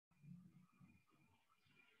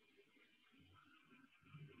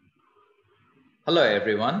Hello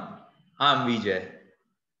everyone, I'm Vijay,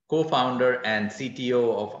 co-founder and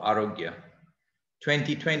CTO of Arogya.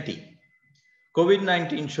 2020,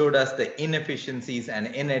 COVID-19 showed us the inefficiencies and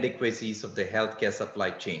inadequacies of the healthcare supply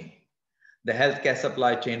chain. The healthcare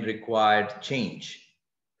supply chain required change.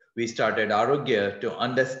 We started Arogya to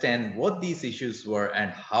understand what these issues were and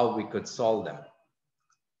how we could solve them.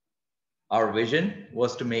 Our vision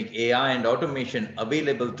was to make AI and automation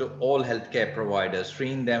available to all healthcare providers,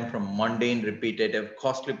 freeing them from mundane, repetitive,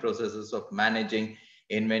 costly processes of managing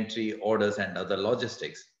inventory, orders, and other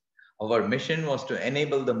logistics. Our mission was to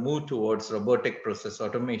enable the move towards robotic process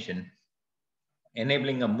automation,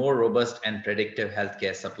 enabling a more robust and predictive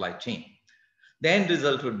healthcare supply chain. The end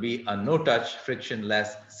result would be a no-touch,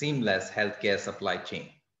 frictionless, seamless healthcare supply chain.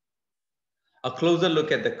 A closer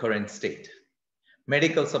look at the current state.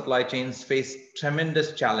 Medical supply chains face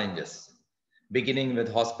tremendous challenges. Beginning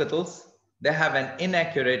with hospitals, they have an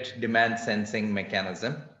inaccurate demand sensing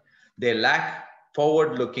mechanism. They lack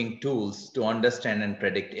forward-looking tools to understand and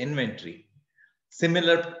predict inventory.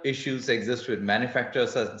 Similar issues exist with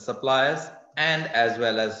manufacturers and suppliers, and as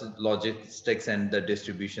well as logistics and the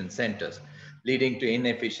distribution centers, leading to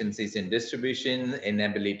inefficiencies in distribution,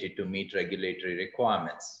 inability to meet regulatory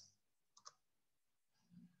requirements.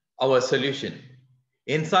 Our solution: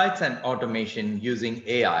 insights and automation using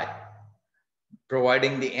AI,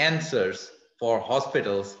 providing the answers for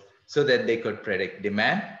hospitals so that they could predict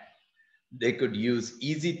demand. They could use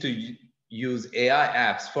easy to use AI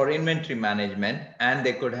apps for inventory management, and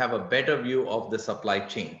they could have a better view of the supply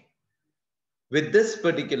chain. With this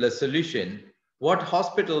particular solution, what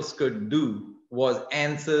hospitals could do was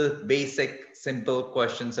answer basic, simple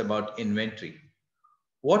questions about inventory.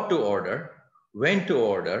 What to order, when to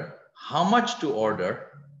order, how much to order,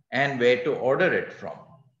 and where to order it from.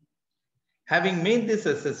 Having made these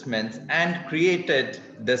assessments and created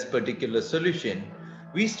this particular solution,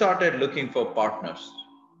 we started looking for partners.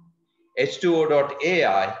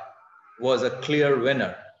 H2O.ai was a clear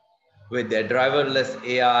winner. With their driverless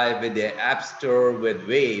AI, with their app store, with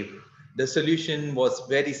Wave, the solution was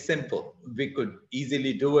very simple. We could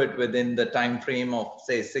easily do it within the time frame of,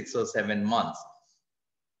 say, 6 or 7 months.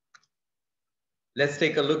 Let's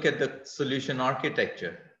take a look at the solution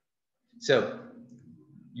architecture. So,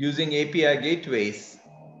 using API gateways,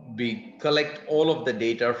 we collect all of the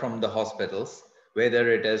data from the hospitals,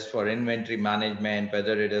 whether it is for inventory management,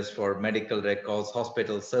 whether it is for medical records,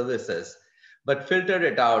 hospital services, but filter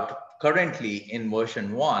it out currently in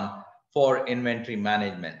version 1 for inventory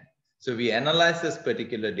management. So we analyze this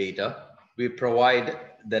particular data, we provide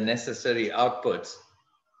the necessary outputs.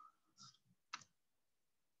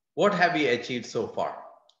 What have we achieved so far?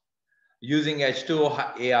 Using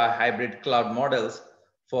H2O AI hybrid cloud models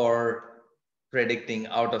for predicting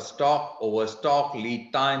out of stock, overstock,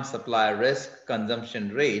 lead time, supplier risk,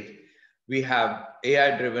 consumption rate, we have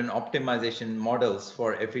AI-driven optimization models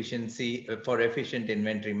for efficient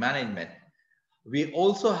inventory management. We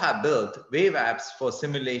also have built Wave apps for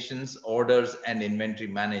simulations, orders, and inventory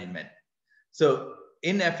management. So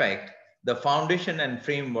in effect, the foundation and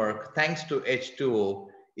framework, thanks to H2O,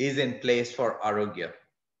 is in place for Arogya.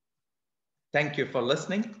 Thank you for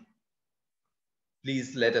listening.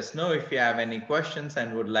 Please let us know if you have any questions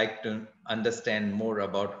and would like to understand more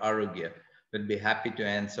about Arogya. We'll be happy to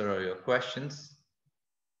answer all your questions.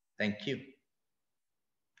 Thank you.